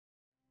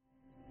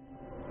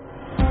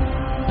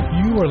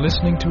are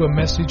listening to a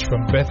message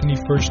from Bethany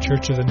First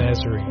Church of the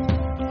Nazarene,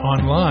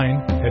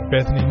 online at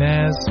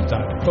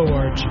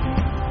bethanynaz.org.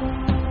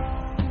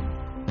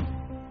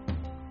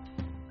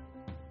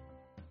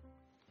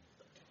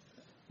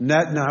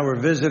 Nat and I were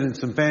visiting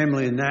some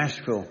family in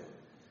Nashville,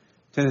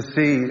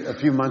 Tennessee, a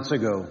few months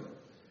ago.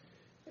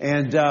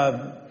 And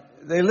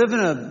they live in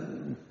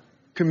a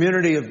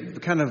community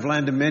of kind of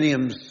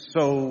condominiums,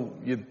 so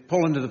you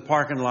pull into the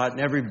parking lot and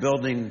every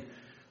building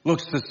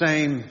looks the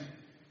same,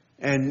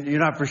 and you're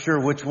not for sure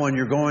which one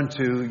you're going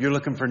to. You're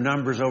looking for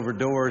numbers over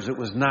doors. It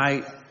was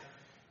night.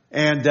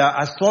 And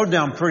I slowed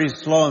down pretty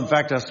slow. In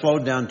fact, I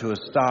slowed down to a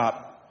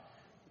stop,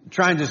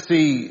 trying to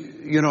see,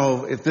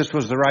 if this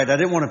was the right. I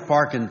didn't want to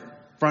park in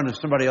front of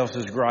somebody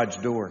else's garage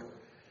door.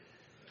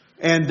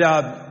 And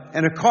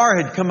a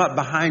car had come up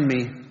behind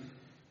me.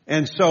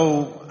 And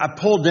so I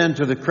pulled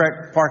into the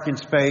correct parking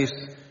space.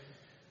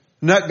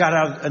 Annette got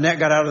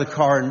out of the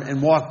car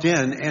and walked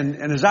in.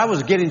 And as I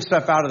was getting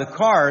stuff out of the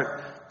car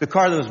that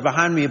was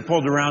behind me had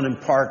pulled around and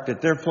parked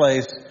at their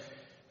place.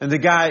 And the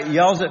guy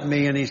yells at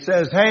me and he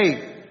says,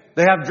 "Hey,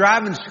 they have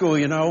driving school,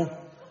 And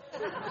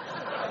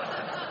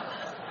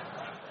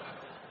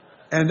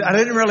I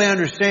didn't really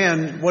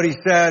understand what he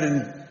said.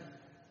 And,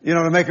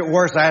 to make it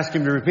worse, I asked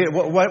him to repeat it.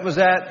 What was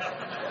that?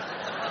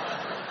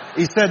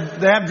 He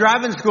said, "They have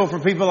driving school for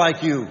people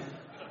like you."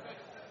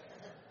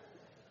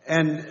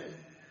 And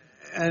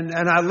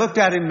I looked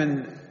at him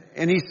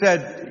and he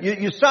said,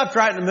 you stopped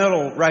right in the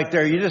middle right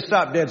there. You just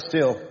stopped dead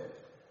still.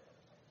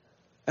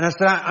 And I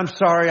said, "I'm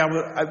sorry.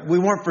 We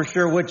weren't for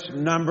sure which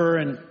number."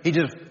 And he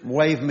just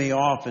waved me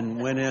off and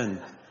went in.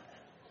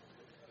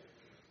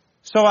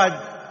 So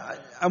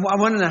I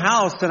went in the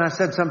house and I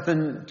said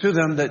something to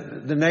them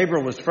that the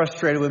neighbor was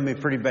frustrated with me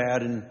pretty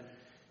bad.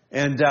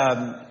 And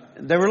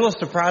they were a little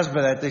surprised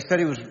by that. They said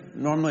he was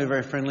normally a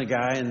very friendly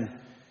guy. And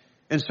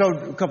so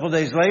a couple of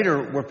days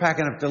later, we're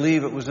packing up to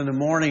leave. It was in the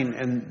morning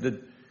and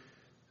the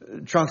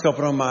trunk's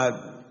open on my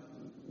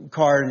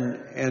car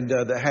and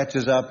the hatch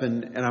is up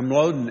and I'm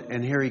loading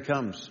and here he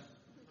comes.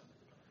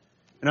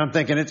 And I'm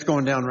thinking it's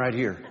going down right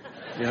here,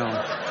 And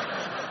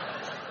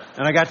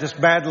I got this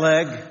bad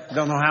leg.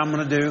 Don't know how I'm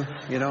going to do,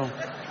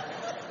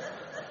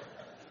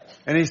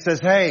 And he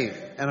says, "Hey,"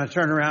 and I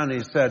turned around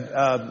and he said,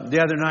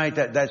 "The other night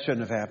that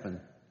shouldn't have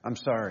happened. I'm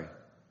sorry."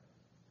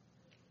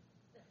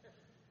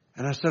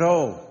 And I said,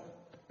 "Oh,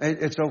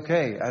 it's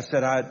okay." I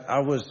said,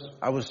 I was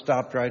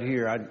stopped right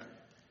here.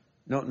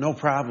 No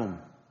problem.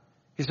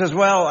 He says,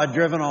 "Well, I'd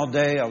driven all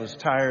day. I was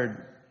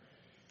tired.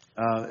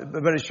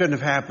 But it shouldn't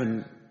have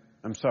happened.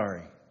 I'm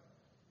sorry."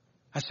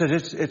 I said,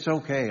 It's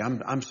okay.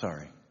 I'm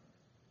sorry."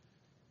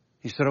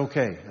 He said,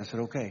 "Okay." I said,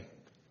 "Okay."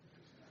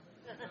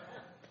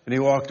 And he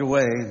walked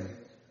away,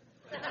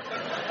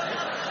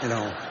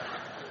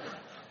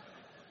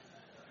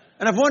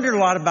 And I've wondered a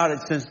lot about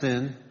it since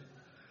then.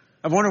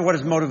 I've wondered what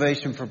his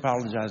motivation for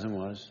apologizing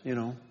was,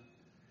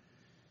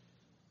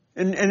 And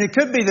it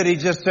could be that he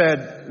just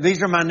said,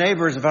 "These are my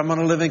neighbors. If I'm going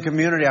to live in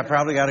community, I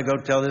probably got to go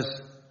tell this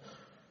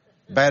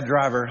bad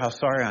driver how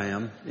sorry I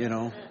am,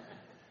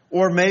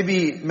 Or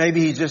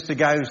maybe he's just a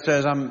guy who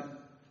says,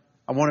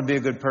 I want to be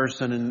a good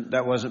person and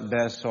that wasn't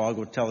best, so I'll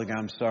go tell the guy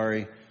I'm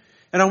sorry."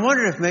 And I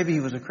wondered if maybe he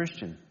was a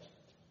Christian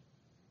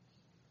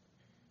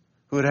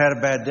who had had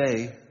a bad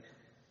day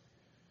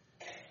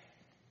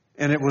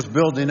and it was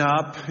building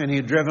up and he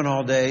had driven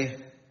all day.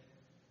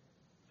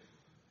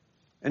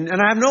 And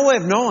I have no way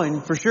of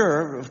knowing for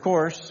sure, of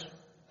course.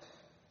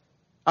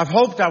 I've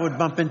hoped I would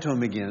bump into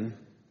him again.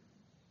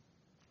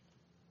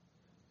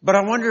 But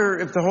I wonder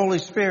if the Holy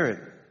Spirit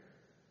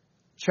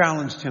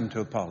challenged him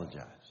to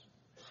apologize.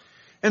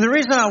 And the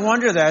reason I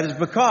wonder that is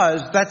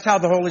because that's how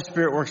the Holy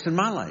Spirit works in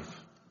my life.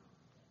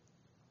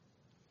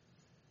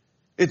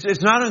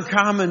 It's not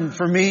uncommon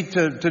for me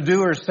to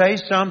do or say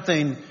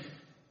something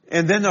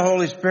and then the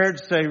Holy Spirit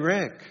say,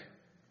 "Rick,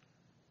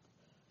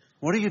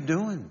 what are you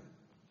doing?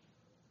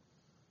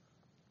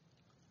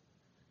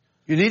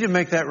 You need to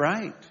make that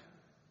right."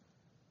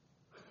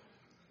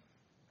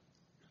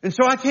 And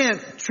so I can't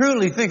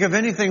truly think of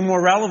anything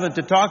more relevant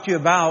to talk to you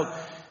about,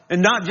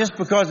 and not just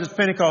because it's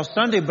Pentecost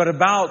Sunday, but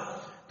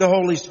about the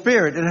Holy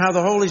Spirit and how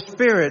the Holy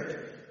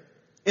Spirit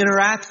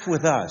interacts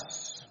with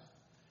us.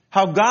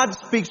 How God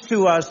speaks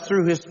to us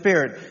through His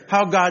Spirit.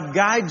 How God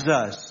guides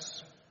us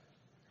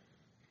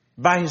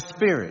by His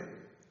Spirit.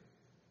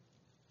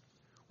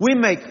 We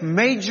make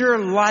major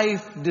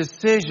life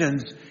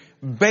decisions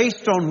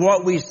based on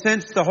what we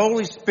sense the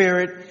Holy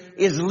Spirit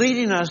is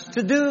leading us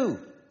to do.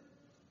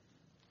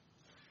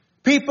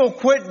 People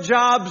quit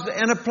jobs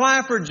and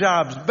apply for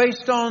jobs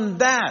based on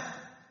that.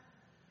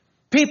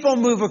 People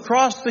move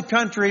across the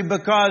country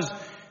because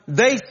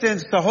they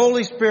sense the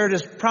Holy Spirit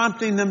is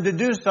prompting them to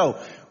do so.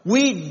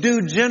 We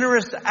do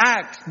generous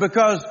acts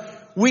because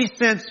we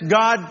sense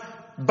God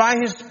by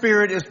His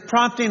Spirit is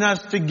prompting us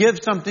to give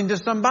something to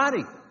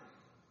somebody.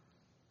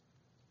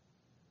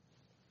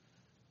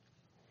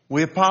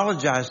 We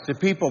apologize to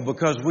people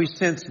because we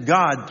sense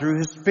God through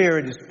His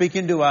Spirit is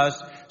speaking to us,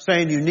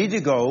 saying you need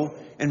to go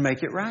and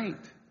make it right.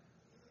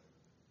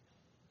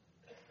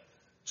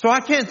 So I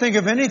can't think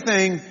of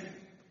anything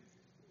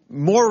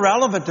more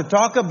relevant to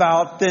talk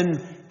about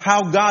than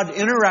how God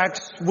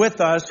interacts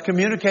with us,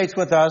 communicates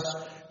with us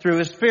through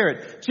His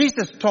Spirit.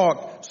 Jesus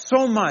talked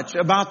so much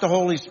about the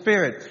Holy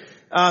Spirit.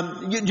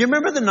 Do you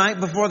remember the night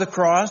before the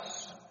cross?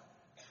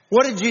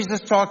 What did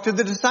Jesus talk to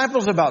the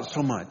disciples about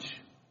so much?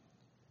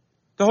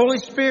 The Holy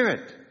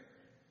Spirit.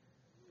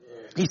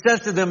 He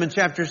says to them in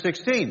chapter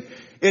 16,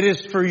 it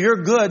is for your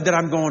good that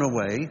I'm going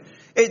away.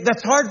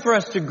 That's hard for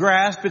us to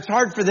grasp. It's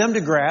hard for them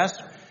to grasp.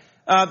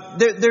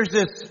 There's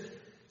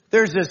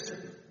this,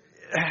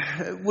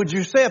 would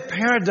you say a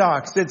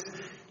paradox? It's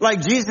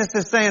like Jesus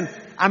is saying,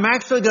 I'm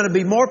actually going to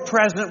be more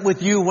present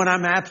with you when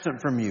I'm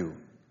absent from you.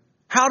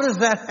 How does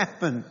that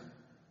happen?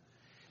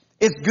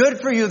 It's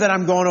good for you that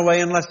I'm going away.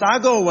 Unless I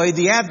go away,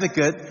 the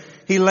advocate,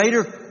 he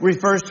later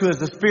refers to as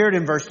the Spirit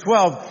in verse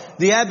 12,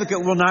 the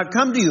advocate will not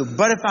come to you.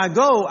 But if I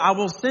go, I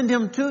will send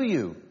him to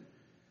you.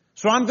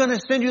 So I'm going to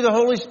send you the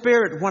Holy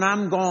Spirit when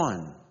I'm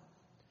gone.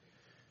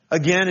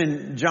 Again,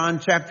 in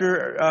John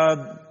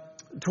chapter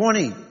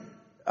 20,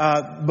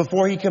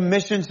 before he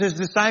commissions his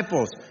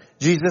disciples,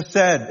 Jesus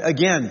said,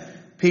 again,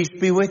 peace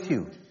be with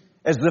you.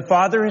 As the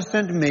Father has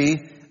sent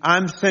me,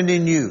 I'm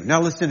sending you.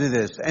 Now listen to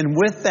this. And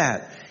with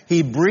that,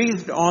 he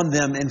breathed on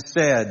them and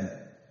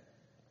said,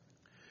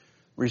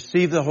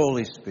 receive the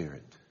Holy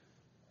Spirit.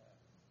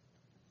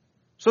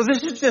 So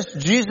this is just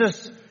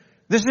Jesus.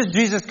 This is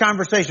Jesus'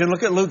 conversation.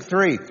 Look at Luke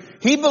 3.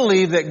 He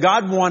believed that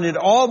God wanted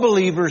all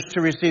believers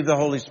to receive the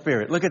Holy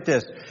Spirit. Look at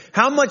this.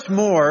 How much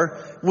more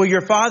will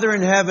your Father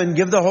in heaven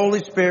give the Holy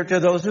Spirit to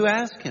those who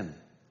ask Him?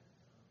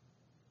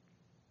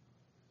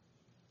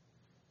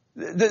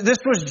 This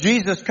was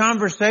Jesus'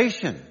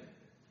 conversation.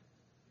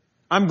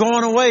 I'm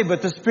going away,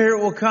 but the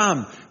Spirit will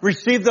come.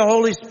 Receive the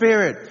Holy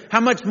Spirit. How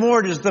much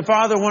more does the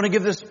Father want to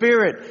give the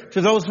Spirit to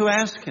those who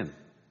ask Him?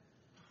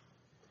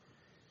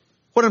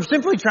 What I'm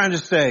simply trying to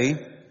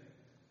say,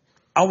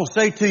 I will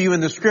say to you in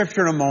the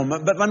Scripture in a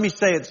moment, but let me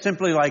say it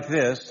simply like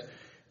this.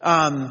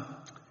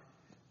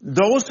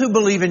 Those who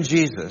believe in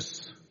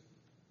Jesus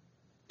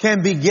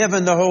can be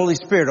given the Holy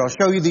Spirit. I'll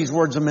show you these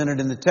words a minute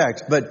in the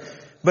text.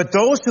 But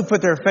those who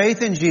put their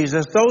faith in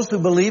Jesus, those who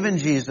believe in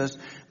Jesus,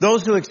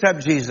 those who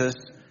accept Jesus,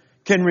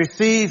 can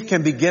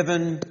be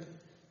given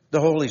the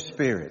Holy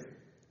Spirit.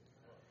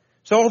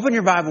 So open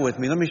your Bible with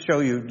me. Let me show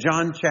you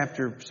John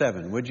chapter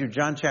 7. Would you?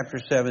 John chapter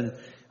 7.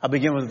 I'll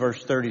begin with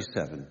verse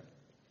 37.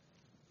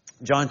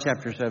 John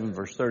chapter 7,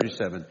 verse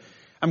 37.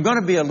 I'm going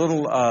to be a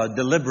little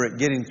deliberate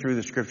getting through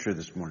the Scripture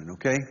this morning,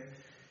 okay?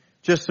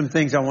 Just some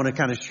things I want to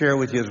kind of share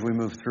with you as we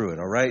move through it,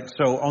 all right?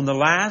 So on the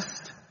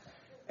last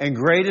and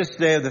greatest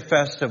day of the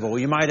festival,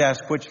 you might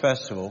ask which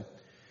festival?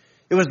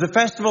 It was the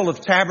Festival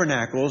of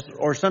Tabernacles,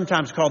 or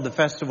sometimes called the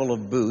Festival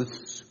of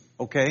Booths,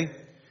 okay?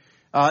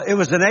 It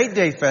was an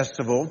 8-day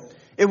festival.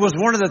 It was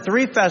one of the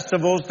 3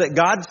 festivals that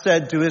God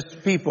said to His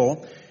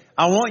people,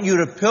 I want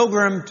you to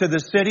pilgrim to the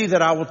city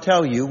that I will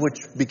tell you, which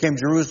became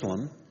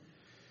Jerusalem.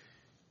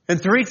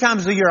 And 3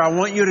 times a year, I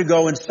want you to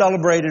go and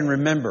celebrate and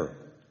remember.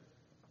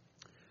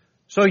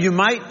 So you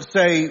might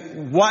say,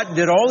 what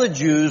did all the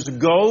Jews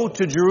go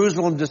to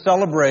Jerusalem to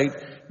celebrate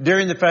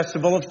during the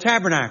Festival of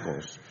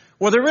Tabernacles?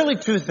 Well, there are really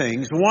 2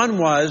 things. One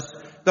was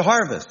the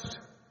harvest.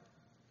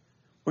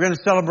 We're going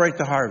to celebrate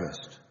the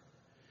harvest.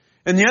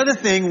 And the other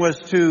thing was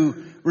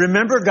to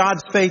remember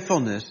God's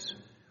faithfulness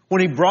when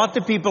He brought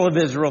the people of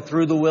Israel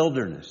through the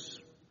wilderness.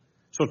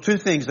 So 2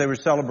 things they were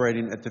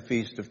celebrating at the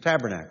Feast of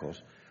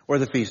Tabernacles, or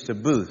the Feast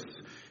of Booths.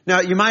 Now,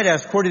 you might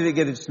ask, where did it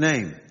get its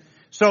name?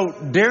 So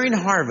during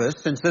harvest,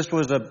 since this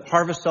was a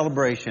harvest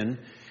celebration,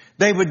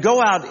 they would go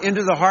out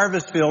into the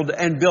harvest field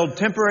and build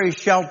temporary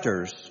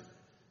shelters,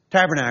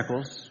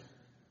 tabernacles,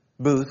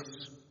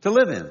 booths, to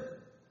live in.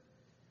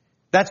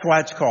 That's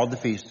why it's called the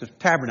Feast of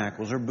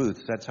Tabernacles or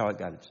Booths. That's how it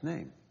got its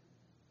name.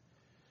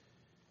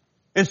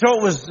 And so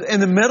it was in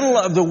the middle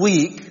of the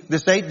week,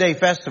 this 8-day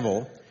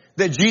festival,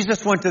 that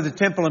Jesus went to the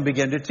temple and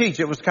began to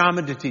teach. It was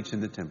common to teach in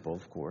the temple,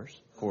 of course,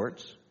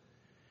 courts.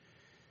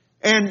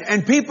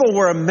 And people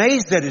were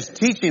amazed at His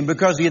teaching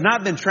because He had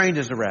not been trained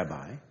as a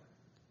rabbi.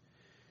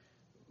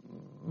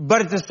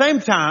 But at the same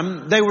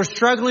time, they were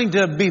struggling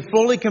to be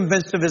fully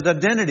convinced of His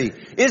identity.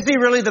 Is He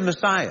really the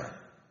Messiah?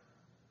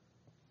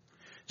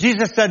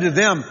 Jesus said to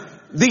them,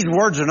 these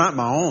words are not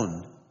my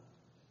own.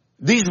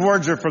 These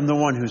words are from the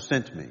one who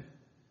sent me.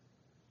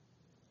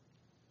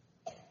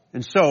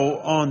 And so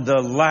on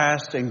the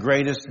last and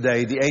greatest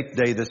day, the 8th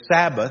day, the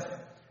Sabbath,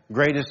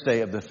 greatest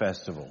day of the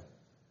festival,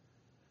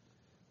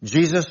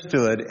 Jesus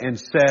stood and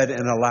said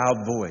in a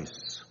loud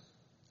voice,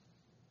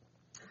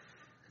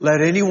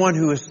 let anyone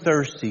who is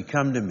thirsty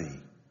come to me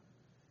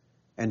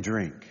and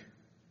drink.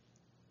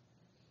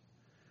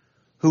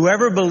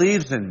 Whoever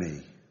believes in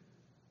me,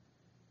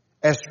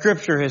 as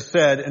Scripture has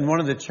said, and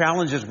one of the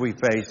challenges we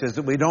face is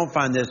that we don't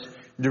find this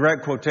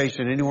direct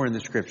quotation anywhere in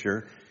the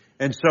Scripture.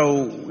 And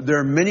so there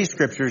are many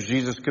Scriptures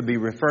Jesus could be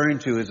referring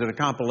to. Is it a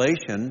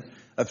compilation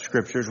of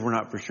Scriptures? We're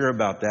not for sure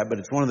about that, but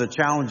it's one of the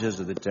challenges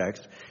of the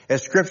text.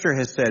 As Scripture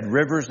has said,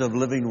 rivers of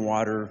living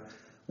water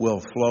will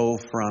flow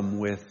from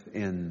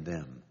within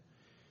them.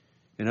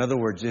 In other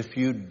words, if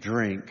you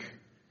drink,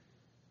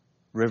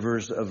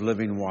 rivers of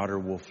living water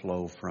will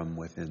flow from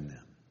within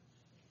them.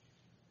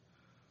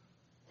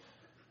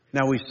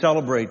 Now we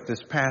celebrate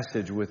this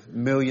passage with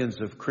millions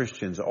of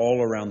Christians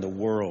all around the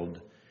world,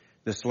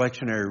 this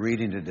lectionary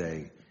reading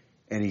today,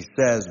 and he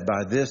says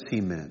by this he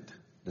meant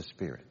the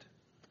Spirit.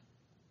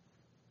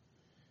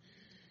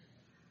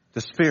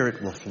 The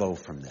Spirit will flow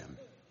from them.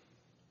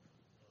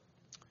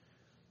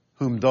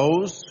 Whom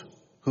those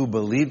who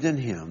believed in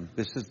him,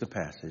 this is the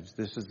passage,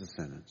 this is the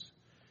sentence,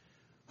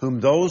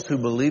 whom those who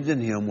believed in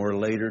him were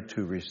later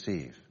to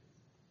receive.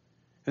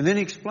 And then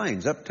he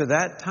explains, up to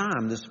that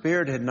time the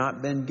Spirit had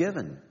not been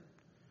given,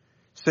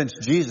 since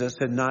Jesus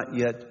had not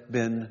yet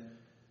been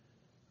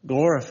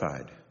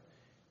glorified,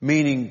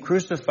 meaning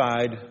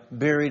crucified,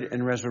 buried,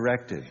 and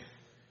resurrected.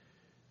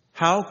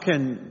 How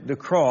can the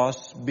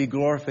cross be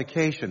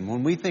glorification?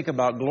 When we think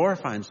about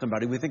glorifying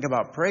somebody, we think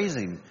about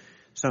praising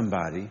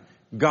somebody.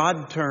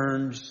 God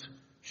turns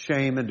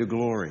shame into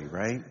glory,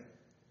 right?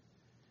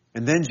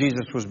 And then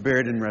Jesus was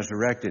buried and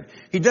resurrected.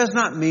 He does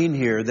not mean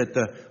here that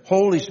the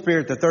Holy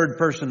Spirit, the third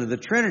person of the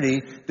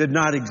Trinity, did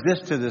not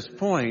exist to this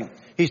point.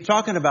 He's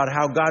talking about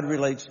how God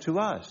relates to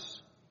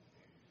us.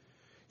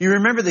 You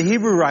remember the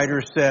Hebrew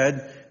writer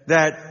said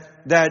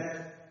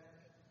that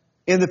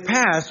in the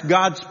past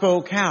God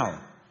spoke how?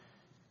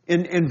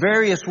 In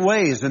various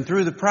ways and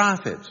through the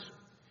prophets.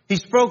 He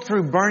spoke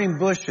through burning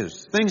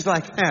bushes, things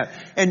like that.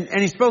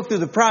 And he spoke through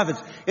the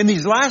prophets. In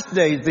these last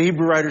days, the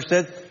Hebrew writer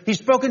said, He's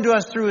spoken to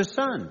us through His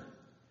Son.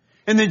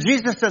 And then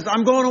Jesus says,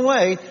 I'm going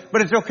away,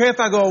 but it's okay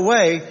if I go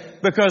away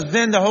because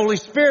then the Holy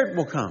Spirit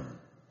will come.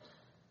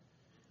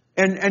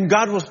 And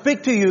God will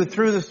speak to you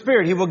through the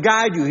Spirit. He will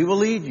guide you. He will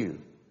lead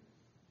you.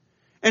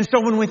 And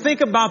so when we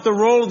think about the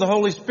role of the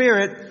Holy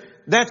Spirit,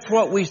 that's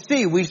what we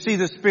see. We see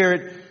the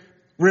Spirit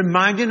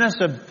reminding us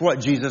of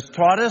what Jesus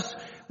taught us.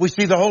 We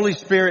see the Holy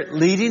Spirit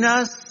leading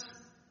us.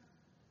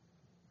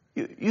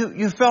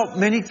 You felt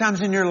many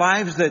times in your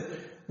lives that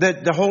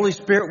the Holy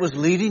Spirit was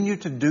leading you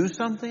to do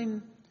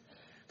something.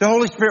 The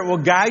Holy Spirit will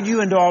guide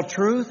you into all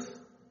truth.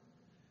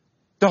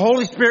 The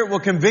Holy Spirit will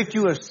convict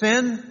you of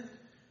sin.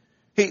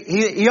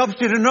 He helps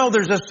you to know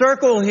there's a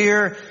circle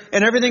here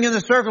and everything in the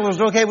circle is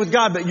okay with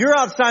God, but you're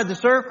outside the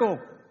circle.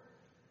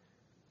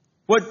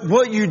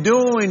 What you're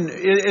doing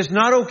is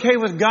not okay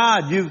with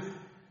God.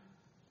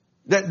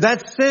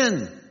 That's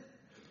sin.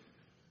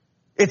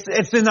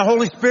 It's in the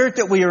Holy Spirit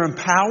that we are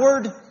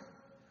empowered.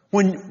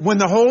 When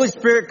the Holy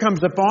Spirit comes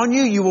upon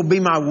you, you will be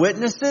my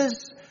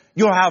witnesses.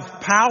 You'll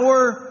have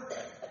power.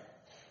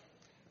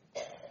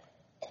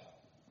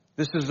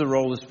 This is the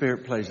role the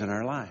Spirit plays in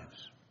our lives.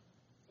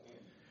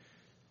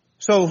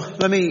 So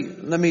let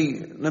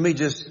me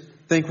just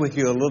think with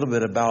you a little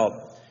bit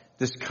about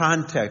this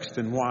context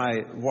and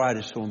why it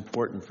is so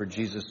important for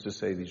Jesus to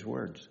say these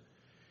words.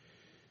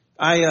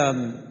 I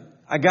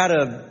got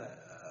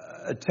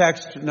a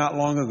text not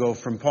long ago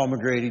from Paul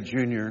McGrady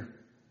Jr.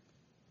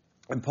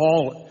 And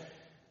Paul,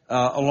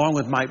 along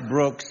with Mike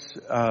Brooks,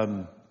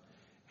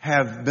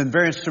 have been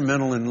very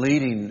instrumental in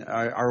leading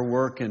our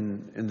work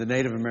in the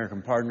Native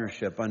American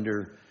Partnership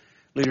under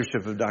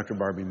leadership of Dr.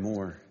 Barbie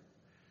Moore.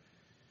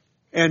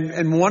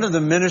 And one of the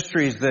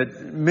ministries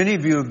that many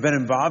of you have been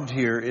involved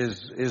here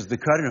is the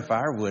cutting of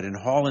firewood and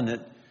hauling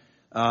it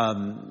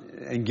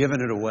and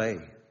giving it away.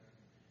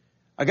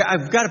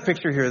 I've got a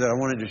picture here that I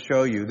wanted to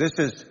show you. This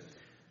is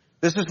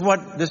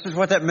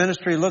what that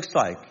ministry looks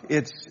like.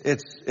 It's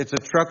a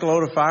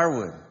truckload of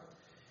firewood.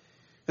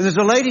 And there's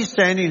a lady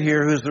standing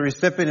here who's the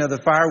recipient of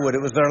the firewood.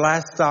 It was their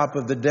last stop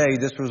of the day.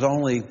 This was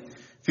only a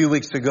few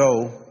weeks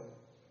ago.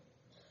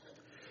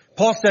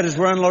 Paul said as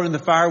we're unloading the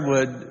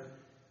firewood,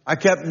 I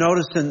kept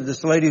noticing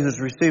this lady who's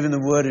receiving the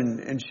wood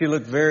and she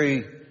looked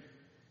very,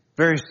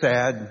 very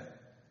sad.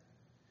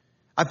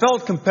 I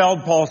felt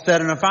compelled, Paul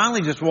said, and I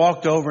finally just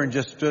walked over and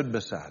just stood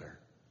beside her.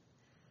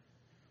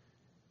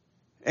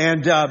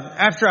 And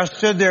after I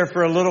stood there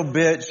for a little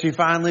bit, she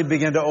finally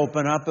began to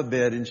open up a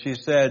bit and she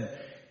said,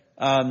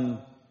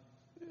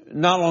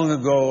 not long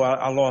ago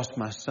I lost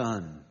my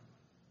son.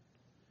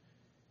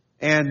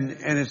 And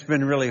it's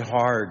been really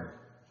hard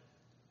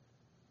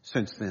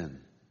since then.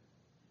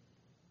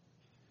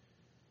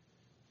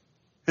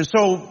 And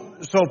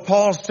so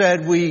Paul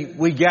said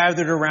we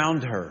gathered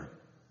around her.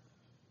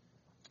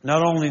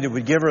 Not only did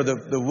we give her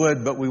the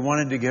wood, but we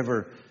wanted to give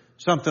her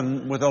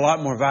something with a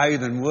lot more value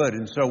than wood.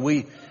 And so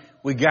we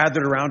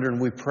gathered around her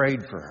and we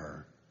prayed for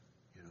her.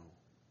 You know,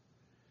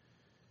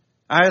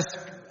 I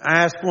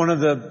asked one of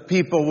the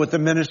people with the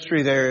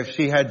ministry there if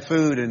she had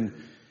food, and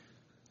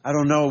I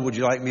don't know, would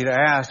you like me to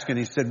ask? And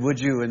he said, would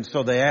you? And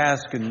so they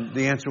asked, and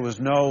the answer was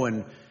no.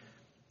 And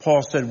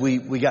Paul said,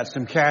 we got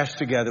some cash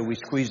together. We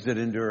squeezed it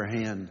into her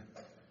hand.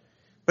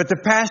 But the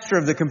pastor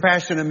of the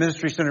Compassionate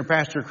Ministry Center,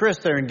 Pastor Chris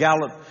there in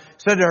Gallup,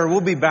 said to her,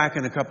 we'll be back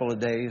in a couple of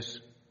days.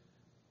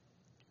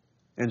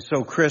 And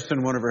so Chris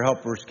and one of her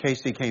helpers,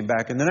 Casey, came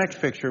back. And the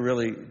next picture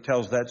really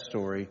tells that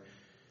story.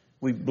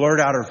 We blurred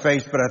out her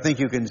face, but I think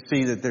you can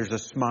see that there's a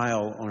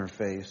smile on her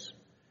face.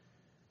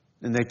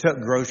 And they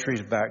took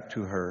groceries back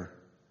to her.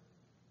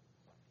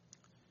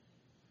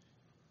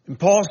 And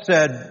Paul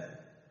said,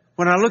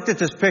 when I looked at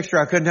this picture,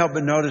 I couldn't help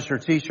but notice her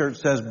t-shirt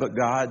says, "But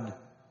God."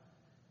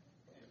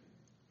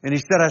 And he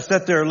said, I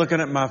sat there looking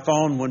at my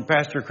phone when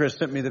Pastor Chris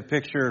sent me the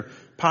picture,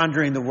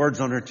 pondering the words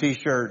on her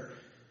t-shirt.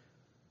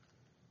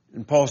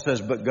 And Paul says,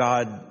 "But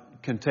God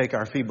can take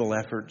our feeble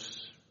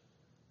efforts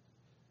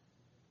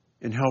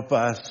and help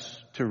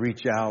us to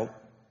reach out,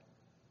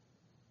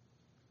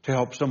 to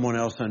help someone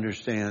else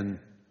understand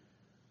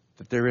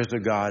that there is a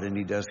God and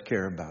He does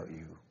care about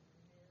you."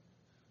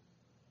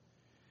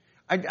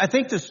 I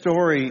think the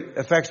story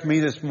affects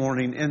me this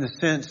morning in the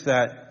sense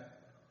that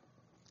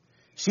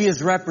she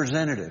is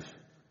representative.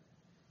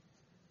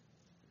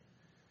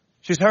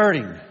 She's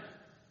hurting.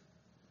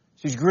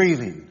 She's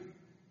grieving.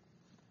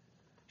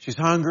 She's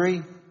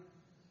hungry.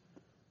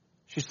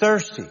 She's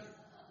thirsty.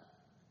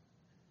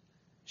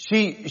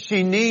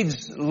 She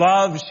needs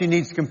love. She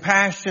needs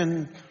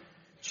compassion.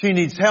 She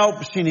needs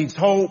help. She needs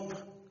hope.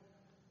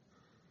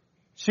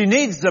 She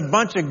needs a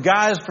bunch of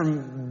guys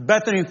from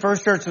Bethany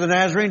First Church of the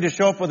Nazarene to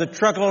show up with a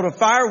truckload of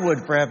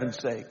firewood, for heaven's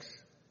sakes.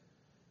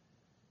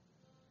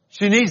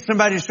 She needs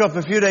somebody to show up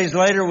a few days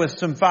later with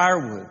some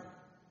firewood.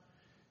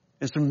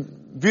 And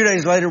a few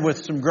days later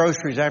with some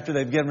groceries after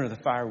they've given her the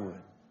firewood.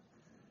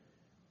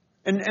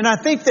 And I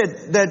think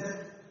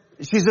that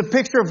she's a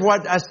picture of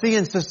what I see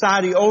in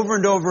society over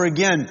and over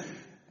again.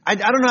 I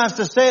don't know how else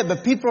to say it,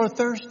 but people are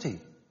thirsty.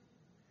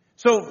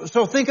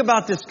 So think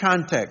about this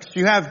context.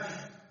 You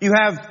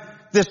have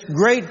this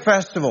great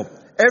festival.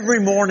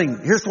 Every morning,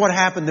 here's what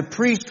happened. The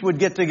priests would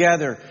get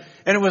together,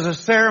 and it was a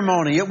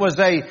ceremony. It was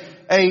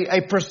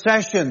a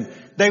procession.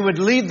 They would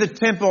leave the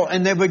temple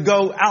and they would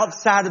go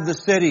outside of the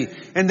city,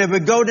 and they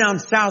would go down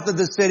south of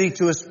the city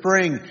to a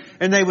spring,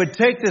 and they would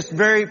take this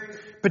very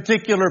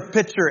particular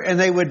pitcher and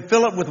they would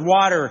fill it with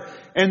water,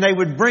 and they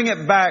would bring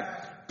it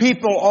back,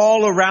 people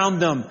all around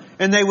them,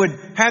 and they would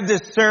have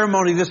this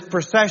ceremony, this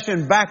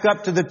procession back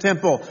up to the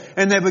temple,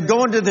 and they would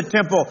go into the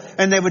temple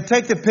and they would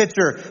take the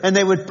pitcher and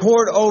they would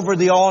pour it over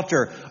the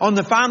altar. On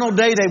the final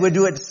day, they would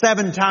do it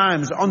 7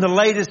 times on the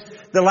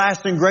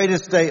last and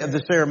greatest day of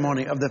the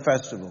ceremony of the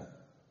festival.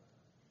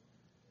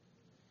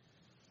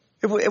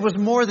 It was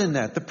more than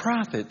that. The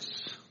prophets,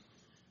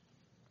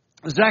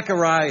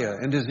 Zechariah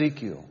and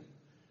Ezekiel,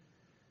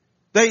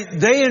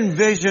 they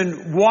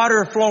envisioned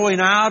water flowing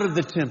out of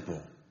the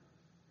temple.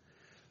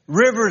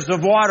 Rivers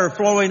of water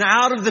flowing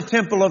out of the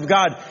temple of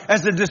God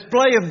as a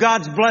display of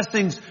God's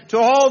blessings to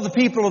all the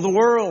people of the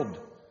world.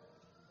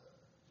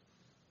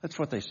 That's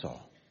what they saw.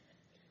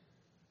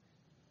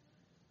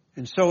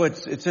 And so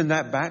it's in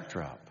that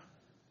backdrop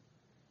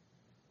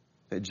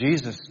that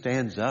Jesus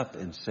stands up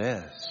and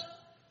says,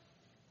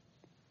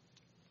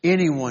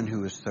 "Anyone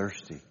who is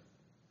thirsty,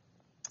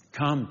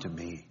 come to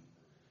me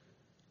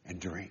and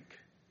drink."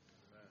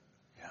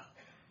 Yeah.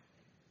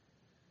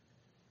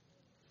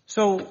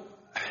 So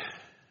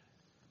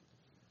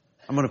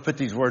I'm going to put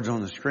these words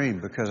on the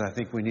screen because I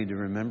think we need to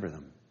remember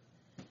them.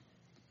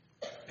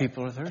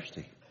 People are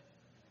thirsty.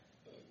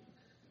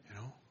 You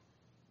know?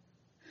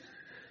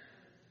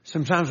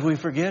 Sometimes we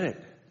forget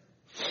it.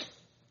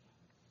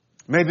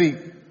 Maybe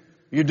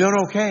you're doing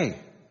okay.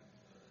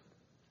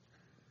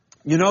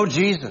 You know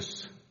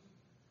Jesus.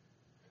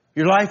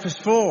 Your life is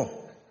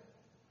full.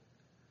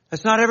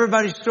 That's not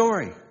everybody's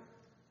story.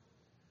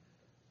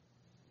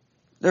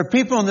 There are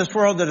people in this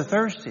world that are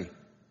thirsty.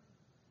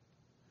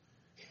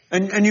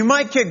 And you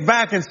might kick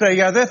back and say,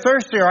 yeah, they're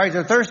thirsty, all right?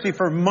 They're thirsty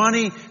for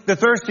money. They're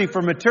thirsty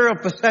for material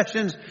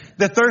possessions.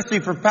 They're thirsty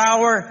for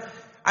power.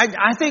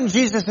 I think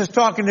Jesus is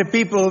talking to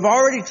people who've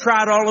already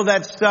tried all of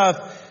that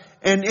stuff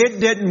and it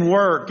didn't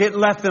work. It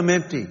left them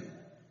empty.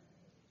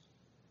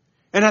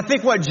 And I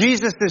think what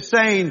Jesus is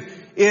saying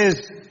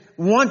is,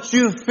 once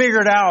you've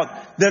figured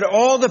out that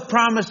all the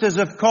promises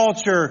of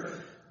culture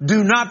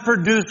do not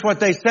produce what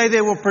they say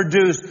they will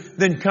produce,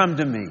 then come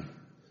to me.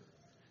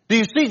 Do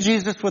you see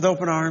Jesus with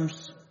open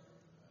arms?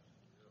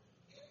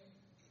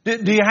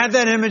 Do you have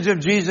that image of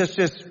Jesus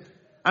just,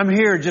 I'm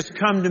here, just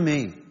come to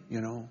me, you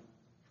know?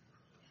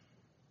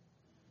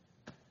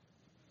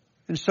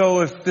 And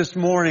so if this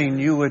morning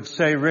you would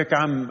say, Rick,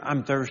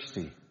 I'm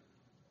thirsty.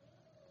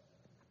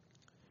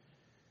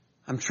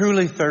 I'm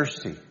truly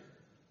thirsty.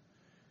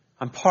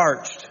 I'm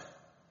parched.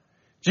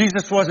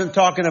 Jesus wasn't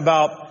talking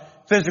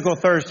about physical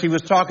thirst. He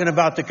was talking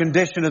about the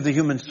condition of the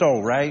human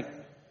soul, right?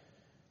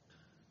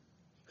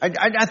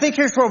 I think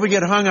here's where we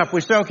get hung up.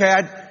 We say, okay,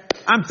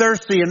 I'm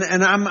thirsty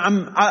and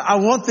I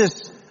want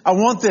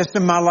this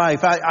in my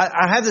life.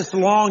 I have this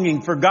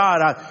longing for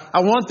God.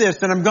 I want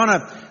this, and I'm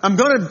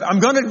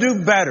gonna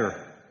do better.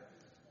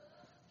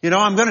 You know,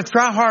 I'm gonna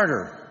try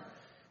harder.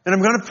 And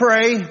I'm gonna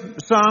pray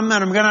some,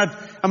 and I'm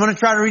gonna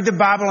try to read the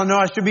Bible. I know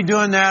I should be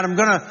doing that. I'm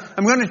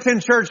gonna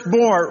attend church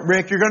more,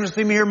 Rick. You're gonna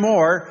see me here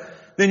more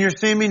than you're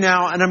seeing me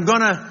now. And I'm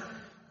gonna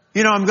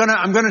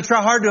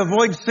try hard to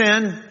avoid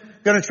sin.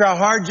 Gonna try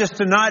hard just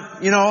to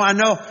not, I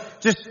know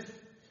just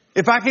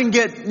if I can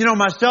get,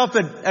 myself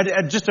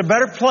at just a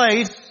better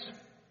place.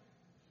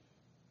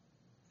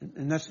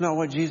 And that's not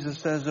what Jesus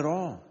says at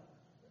all.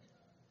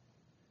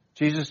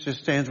 Jesus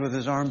just stands with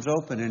his arms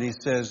open and he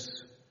says,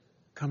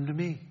 come to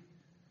me.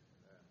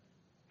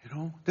 You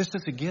know, this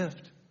is a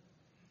gift.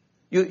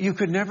 You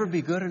could never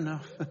be good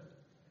enough.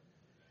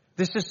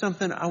 This is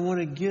something I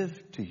want to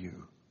give to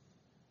you.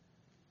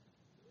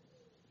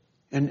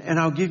 And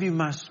I'll give you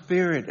my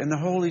Spirit, and the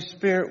Holy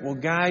Spirit will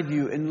guide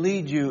you and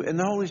lead you, and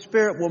the Holy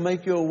Spirit will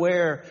make you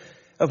aware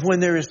of when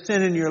there is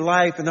sin in your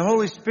life, and the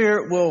Holy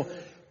Spirit will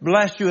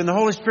bless you, and the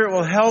Holy Spirit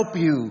will help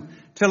you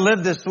to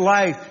live this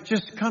life.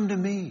 Just come to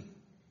me.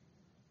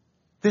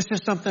 This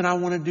is something I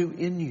want to do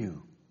in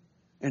you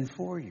and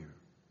for you.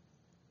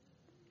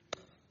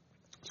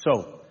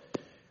 So,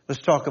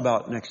 let's talk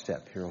about next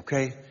step here,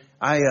 okay?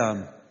 I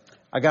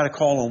got a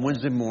call on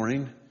Wednesday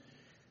morning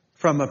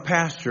from a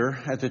pastor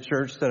at the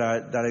church that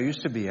I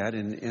used to be at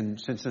in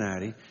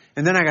Cincinnati.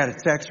 And then I got a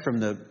text from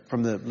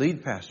the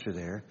lead pastor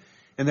there.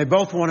 And they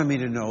both wanted me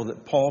to know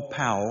that Paul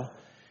Powell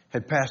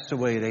had passed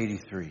away at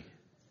 83.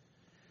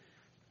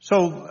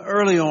 So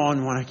early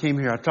on when I came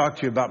here, I talked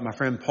to you about my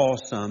friend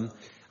Paul's son.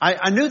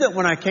 I knew that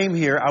when I came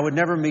here, I would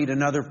never meet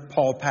another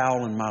Paul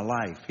Powell in my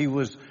life. He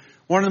was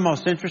one of the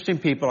most interesting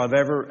people I've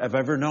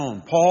ever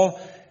known. Paul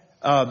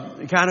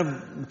kind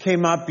of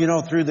came up,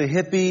 through the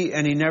hippie,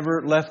 and he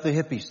never left the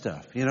hippie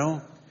stuff,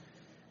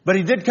 But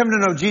he did come to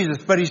know Jesus,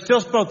 but he still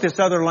spoke this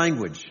other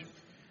language.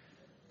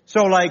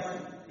 So I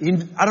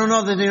don't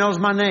know that he knows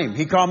my name.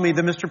 He called me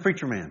the Mr.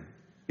 Preacher Man,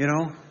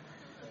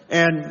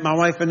 And my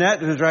wife Annette,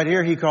 who's right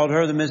here, he called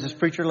her the Mrs.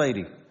 Preacher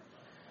Lady.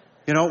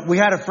 We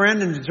had a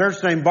friend in the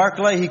church named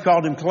Barclay. He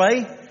called him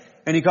Clay,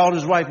 and he called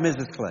his wife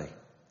Mrs. Clay.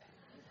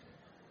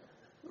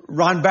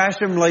 Ron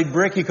Basham laid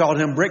brick. He called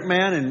him Brick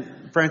Man,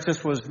 and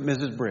Frances was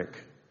Mrs.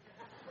 Brick.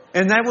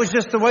 And that was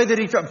just the way that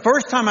he tried.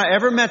 First time I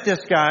ever met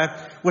this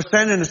guy was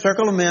standing in a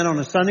circle of men on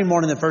a Sunday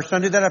morning, the first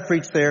Sunday that I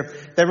preached there.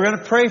 They were going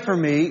to pray for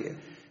me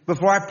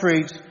before I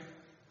preached.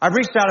 I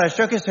reached out. I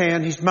shook his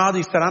hand. He smiled.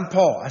 He said, "I'm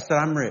Paul." I said,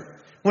 "I'm Rick."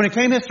 When it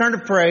came his turn to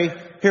pray,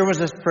 here was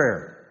his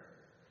prayer.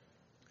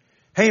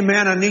 "Hey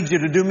man, I need you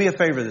to do me a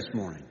favor this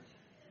morning.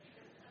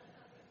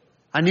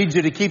 I need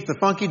you to keep the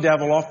funky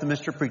devil off the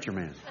Mr. Preacher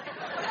Man."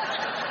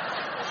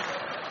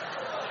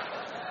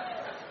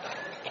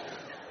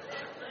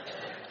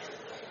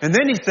 And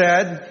then he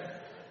said,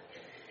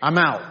 "I'm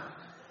out."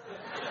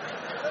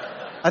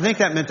 I think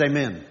that meant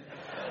amen.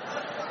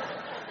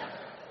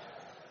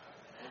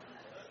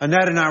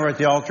 Annette and I were at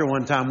the altar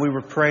one time. We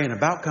were praying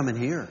about coming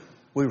here.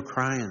 We were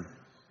crying.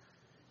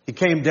 He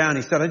came down.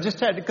 He said, "I just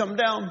had to come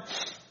down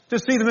to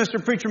see the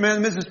Mr. Preacher Man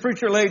and Mrs.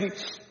 Preacher Lady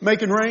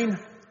making rain."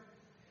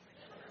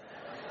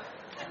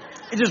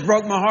 It just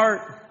broke my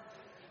heart.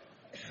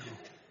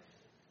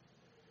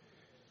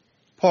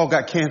 Paul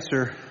got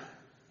cancer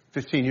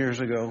 15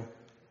 years ago.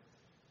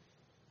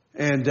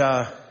 And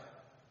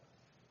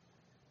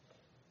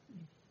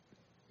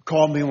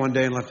called me one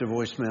day and left a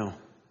voicemail.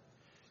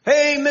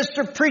 "Hey,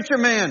 Mr. Preacher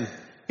Man."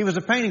 He was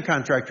a painting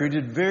contractor. He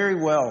did very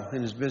well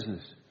in his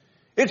business.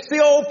 "It's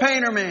the old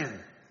painter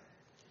man.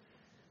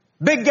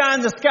 Big guy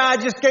in the sky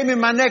just gave me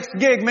my next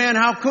gig, man.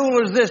 How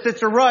cool is this?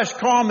 It's a rush.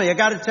 Call me. I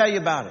got to tell you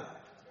about it."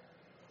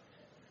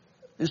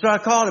 And so I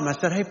called him. I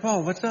said, "Hey,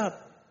 Paul, what's up?"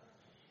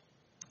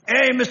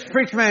 "Hey, Mr.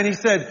 Preacher Man," he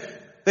said,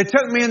 "they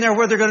took me in there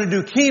where they're going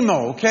to do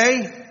chemo,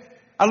 okay?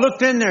 I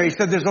looked in there." He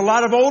said, "There's a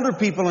lot of older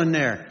people in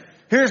there.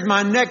 Here's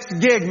my next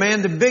gig,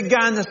 man. The big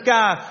guy in the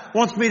sky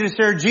wants me to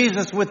share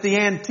Jesus with the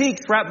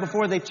antiques right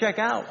before they check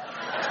out."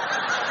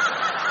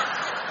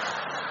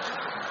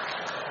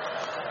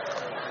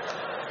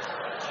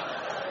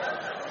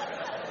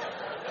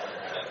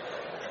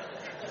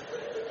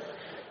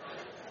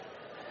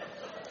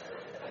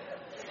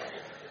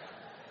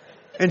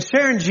 And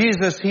sharing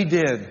Jesus, he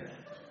did.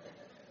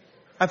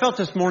 I felt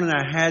this morning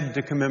I had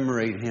to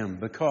commemorate him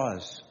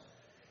because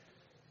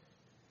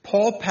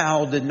Paul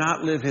Powell did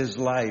not live his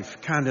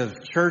life kind of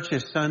church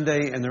is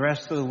Sunday and the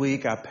rest of the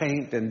week I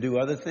paint and do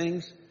other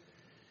things.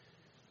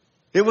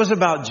 It was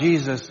about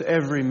Jesus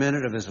every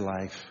minute of his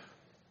life.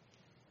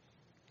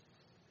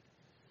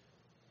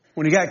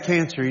 When he got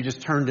cancer, he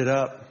just turned it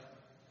up.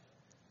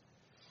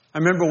 I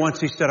remember once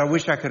he said, "I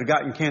wish I could have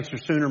gotten cancer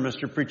sooner,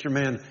 Mr. Preacher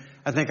Man.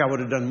 I think I would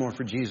have done more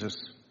for Jesus."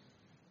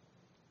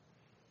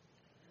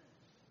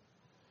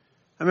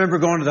 I remember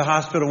going to the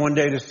hospital one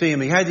day to see him.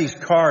 He had these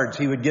cards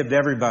he would give to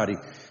everybody.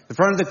 The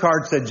front of the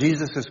card said,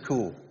 "Jesus is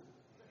cool."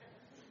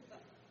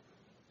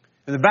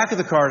 And the back of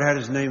the card had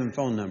his name and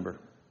phone number.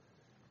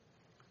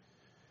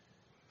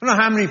 I don't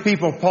know how many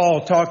people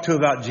Paul talked to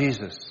about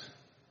Jesus.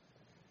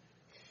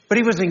 But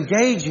he was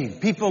engaging.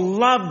 People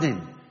loved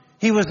him.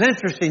 He was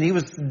interesting. He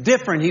was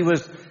different. He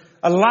was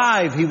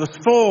alive. He was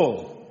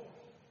full.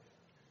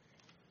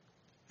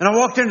 And I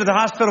walked into the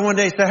hospital one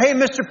day and said, "Hey,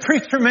 Mr.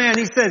 Preacher Man."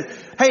 He said,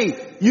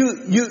 "Hey,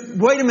 you,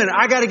 wait a minute.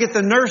 I got to get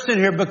the nurse in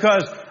here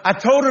because I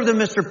told her that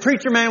Mr.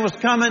 Preacher Man was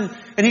coming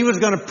and he was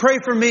going to pray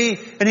for me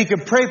and he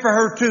could pray for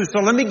her too. So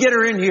let me get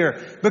her in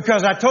here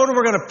because I told her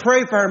we're going to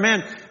pray for her.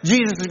 Man,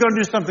 Jesus is going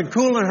to do something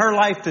cool in her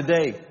life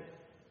today."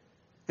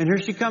 And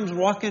here she comes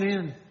walking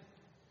in.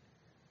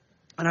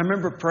 And I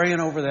remember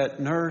praying over that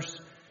nurse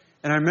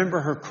and I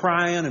remember her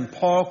crying and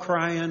Paul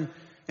crying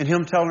and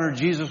him telling her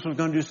Jesus was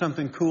going to do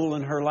something cool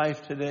in her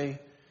life today.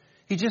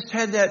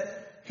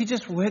 He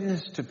just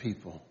witnessed to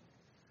people.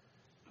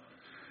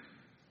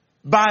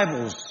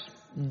 Bibles,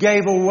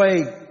 gave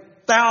away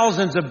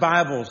thousands of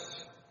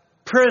Bibles.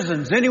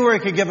 Prisons, anywhere he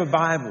could give a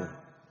Bible.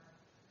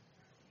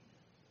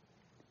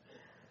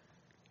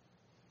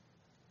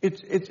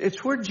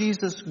 It's where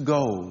Jesus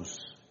goes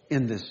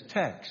in this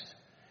text.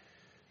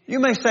 You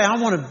may say, I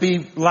want to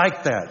be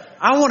like that.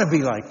 I want to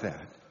be like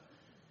that.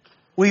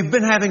 We've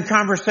been having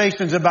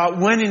conversations about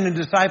winning and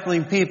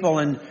discipling people,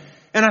 and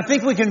I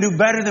think we can do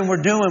better than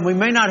we're doing. We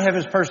may not have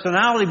his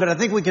personality, but I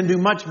think we can do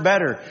much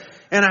better.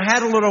 And I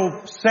had a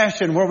little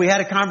session where we had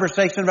a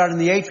conversation about it in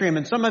the atrium,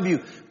 and some of you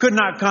could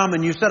not come,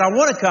 and you said, I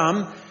want to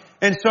come.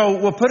 And so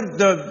we'll put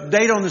the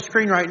date on the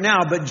screen right now,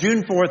 but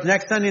June 4th,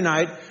 next Sunday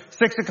night,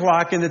 6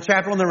 o'clock in the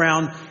chapel in the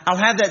round, I'll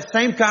have that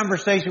same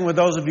conversation with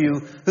those of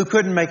you who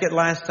couldn't make it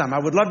last time. I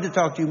would love to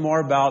talk to you more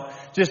about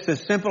just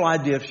this simple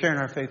idea of sharing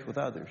our faith with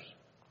others.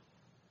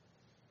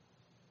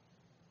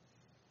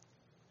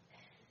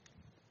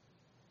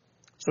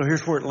 So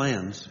here's where it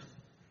lands.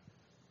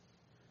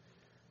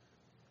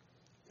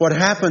 What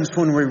happens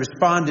when we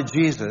respond to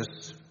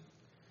Jesus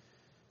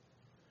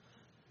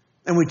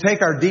and we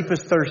take our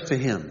deepest thirst to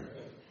Him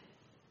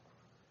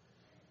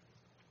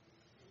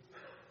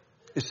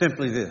is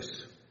simply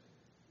this.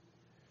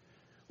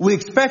 We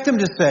expect Him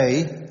to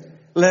say,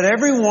 let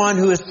everyone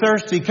who is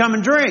thirsty come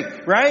and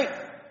drink, right?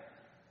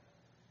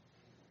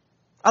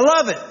 I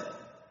love it.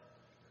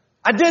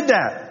 I did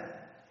that.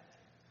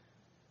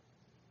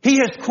 He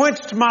has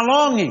quenched my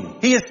longing.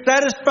 He has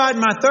satisfied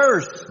my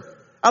thirst.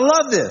 I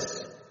love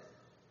this.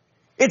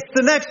 It's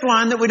the next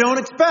line that we don't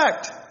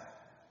expect.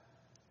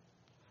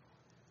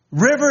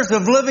 Rivers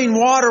of living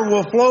water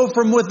will flow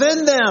from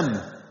within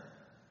them.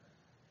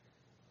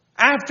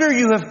 After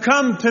you have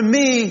come to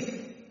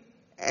me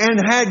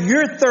and had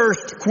your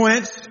thirst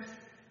quenched,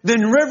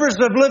 then rivers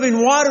of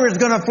living water is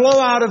going to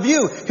flow out of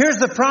you. Here's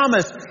the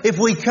promise. If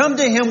we come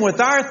to Him with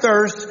our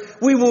thirst,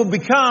 we will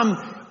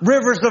become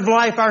rivers of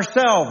life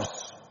ourselves.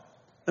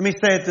 Let me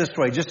say it this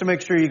way, just to make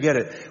sure you get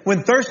it.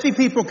 When thirsty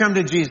people come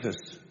to Jesus,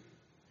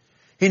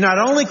 He not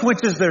only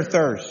quenches their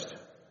thirst,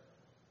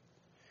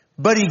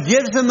 but He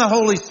gives them the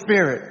Holy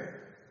Spirit,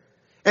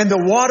 and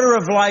the water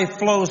of life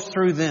flows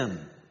through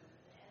them.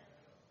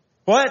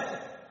 What?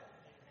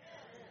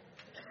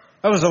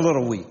 That was a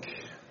little weak.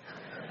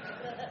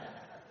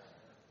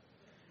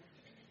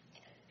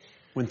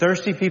 When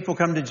thirsty people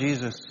come to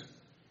Jesus,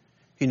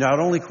 He not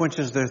only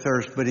quenches their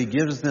thirst, but He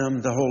gives them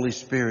the Holy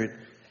Spirit,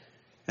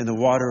 and the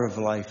water of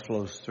life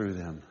flows through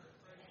them.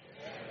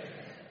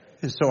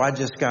 And so I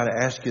just got to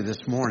ask you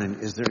this morning,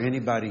 is there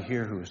anybody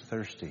here who is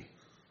thirsty?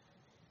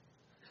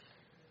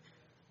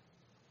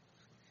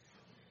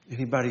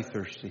 Anybody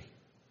thirsty?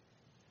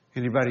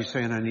 Anybody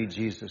saying, I need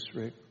Jesus,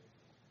 Rick?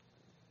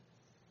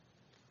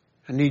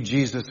 I need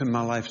Jesus in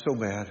my life so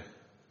bad.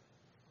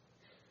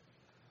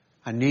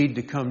 I need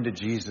to come to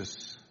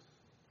Jesus.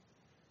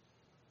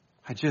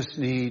 I just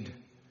need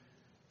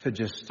to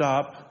just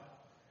stop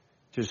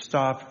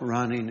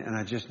running, and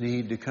I just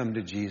need to come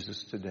to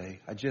Jesus today.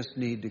 I just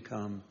need to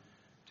come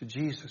to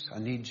Jesus. I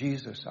need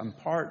Jesus. I'm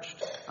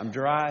parched. I'm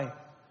dry.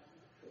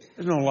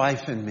 There's no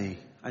life in me.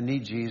 I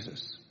need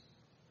Jesus.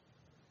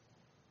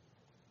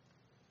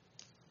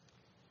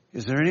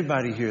 Is there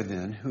anybody here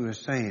then who is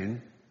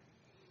saying,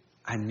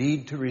 I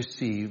need to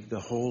receive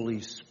the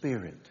Holy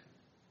Spirit?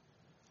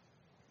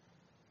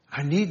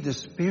 I need the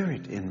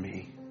Spirit in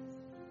me.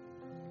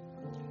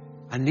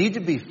 I need to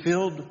be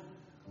filled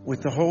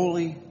with the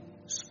Holy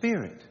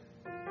Spirit.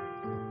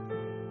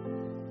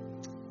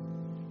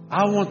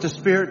 I want the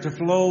Spirit to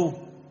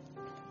flow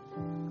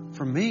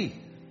from me.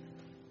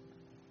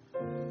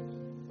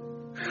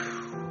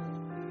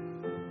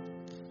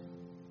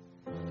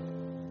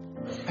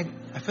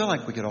 I feel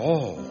like we could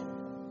all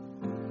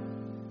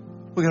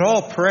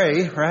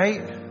pray,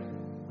 right?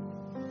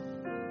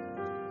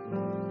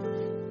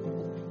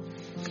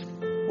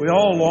 We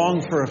all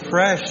long for a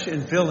fresh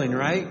infilling,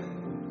 right?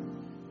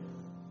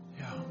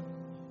 Yeah.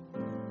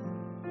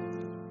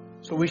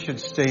 So we should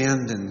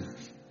stand and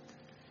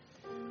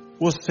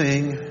we'll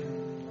sing.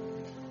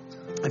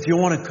 If you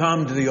want to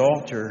come to the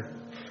altar,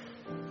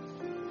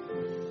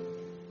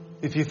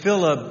 if you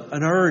feel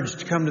an urge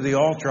to come to the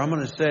altar, I'm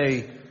going to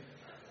say,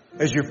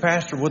 as your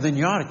pastor, well, then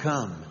you ought to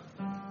come.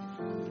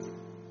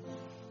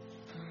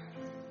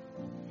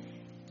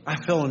 I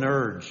feel an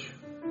urge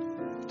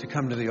to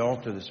come to the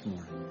altar this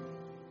morning.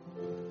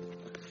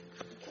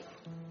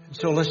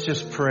 So let's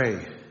just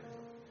pray.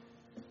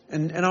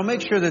 And I'll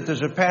make sure that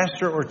there's a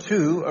pastor or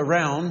two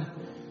around.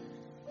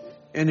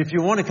 And if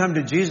you want to come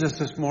to Jesus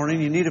this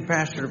morning, you need a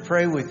pastor to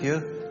pray with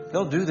you.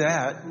 They'll do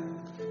that.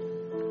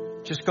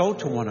 Just go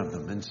to one of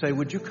them and say,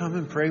 would you come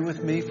and pray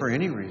with me for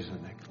any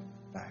reason, Nick?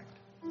 Back.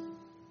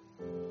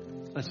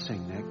 Let's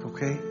sing, Nick,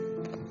 okay?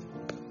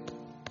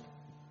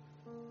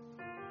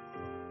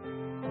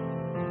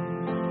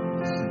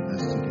 Let's sing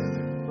this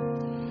together.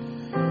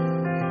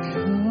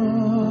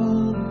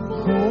 Come,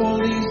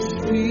 Holy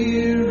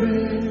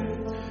Spirit,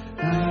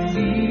 I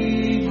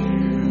need you.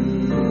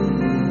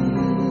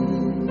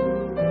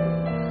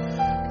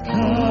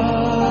 Come.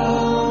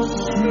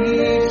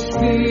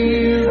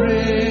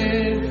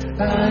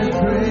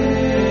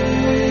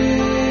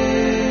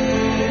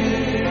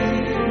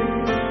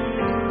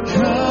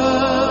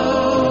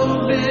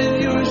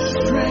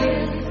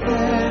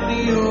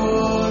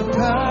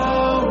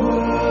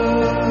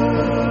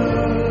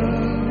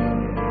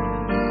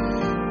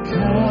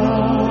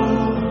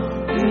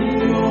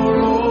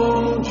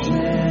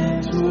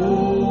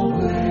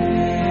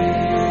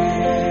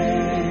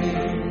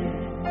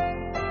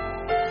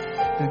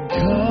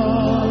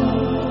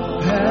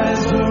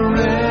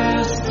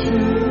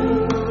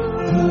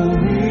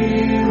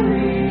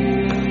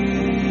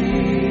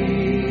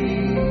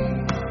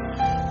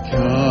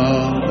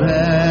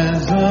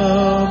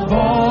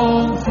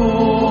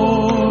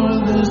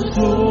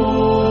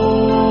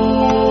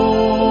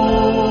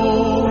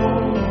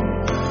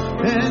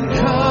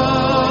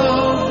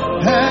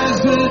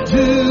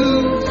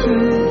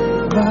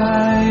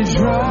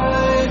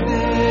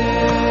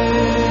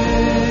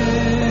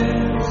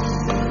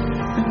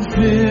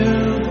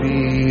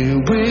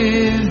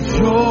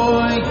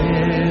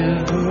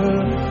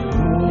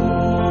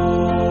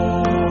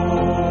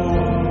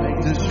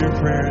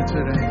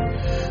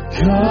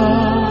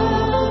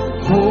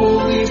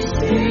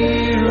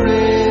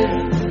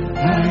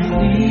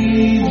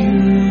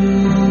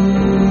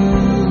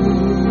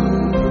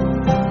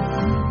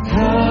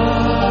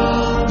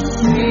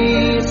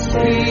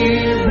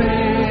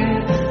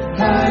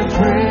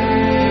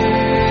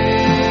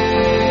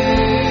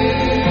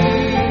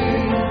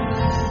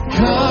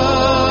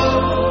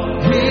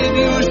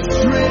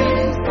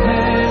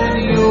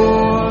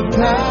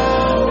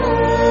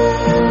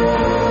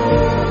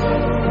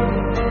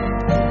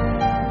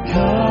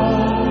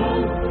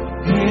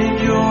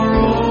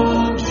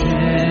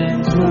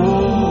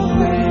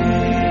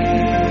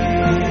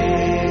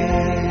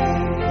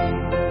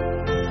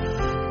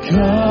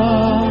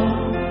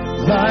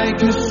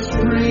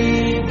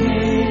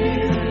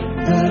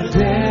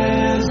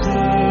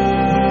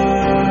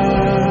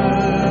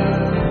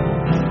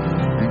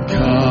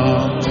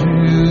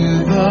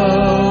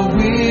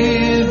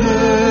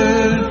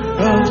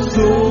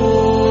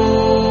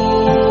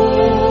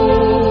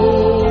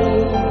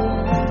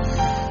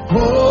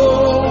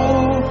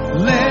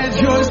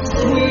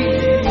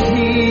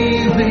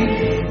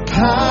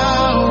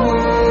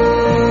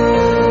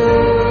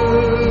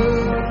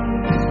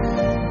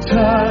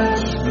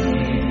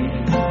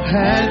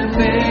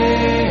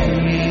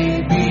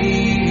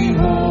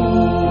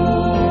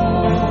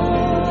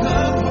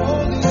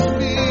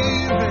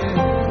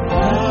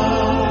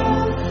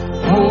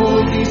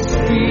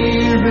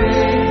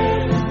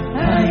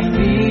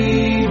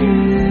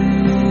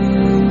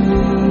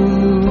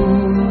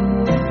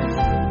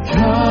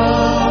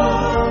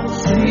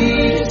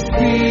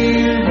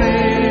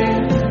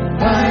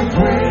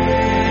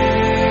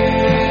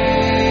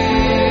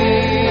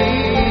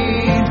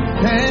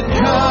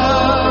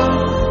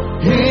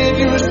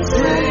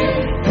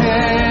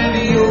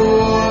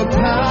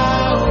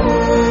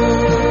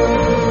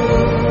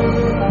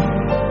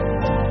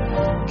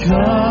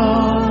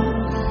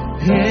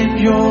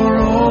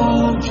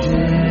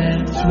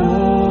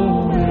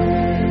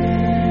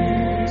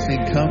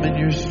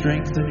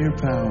 strength and your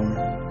power.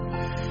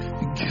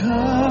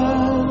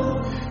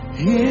 Come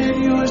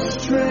in your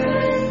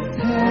strength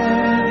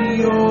and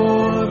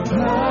your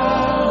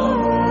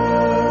power.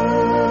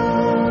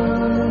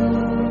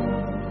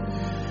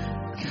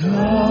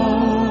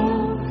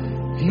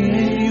 Come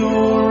in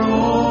your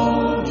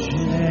own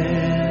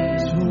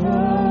gentle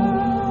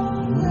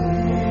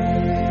way.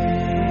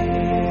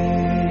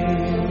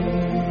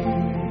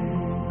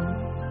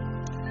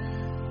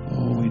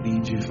 Oh, we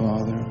need you,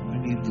 Father. We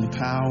need the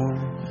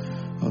power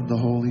of the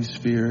Holy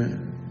Spirit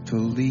to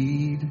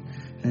lead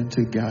and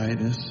to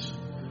guide us.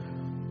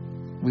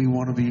 We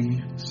want to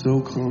be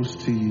so close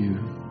to you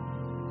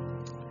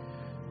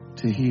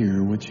to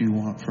hear what you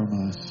want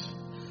from us.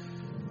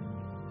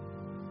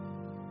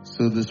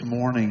 So this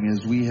morning,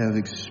 as we have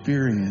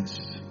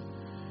experienced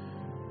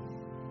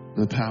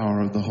the power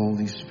of the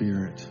Holy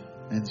Spirit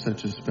in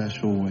such a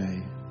special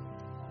way,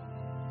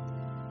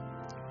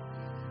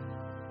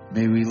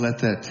 may we let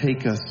that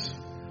take us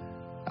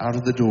out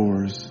of the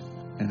doors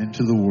and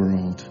into the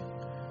world,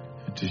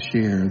 and to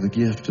share the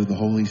gift of the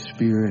Holy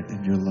Spirit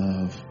and your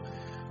love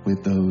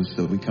with those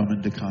that we come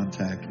into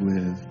contact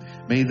with.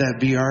 May that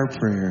be our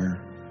prayer.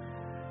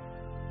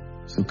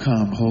 So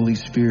come, Holy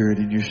Spirit,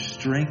 in your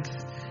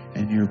strength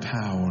and your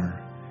power,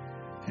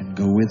 and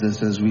go with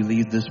us as we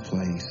leave this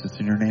place. It's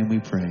in your name we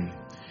pray.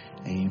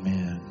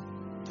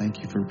 Amen.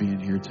 Thank you for being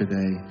here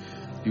today.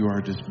 You are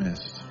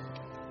dismissed.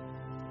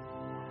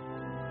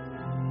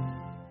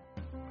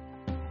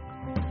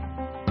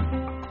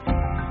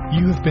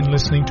 You have been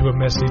listening to a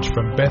message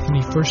from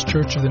Bethany First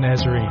Church of the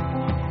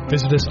Nazarene.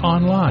 Visit us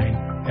online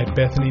at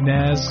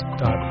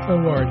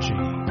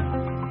bethanynaz.org.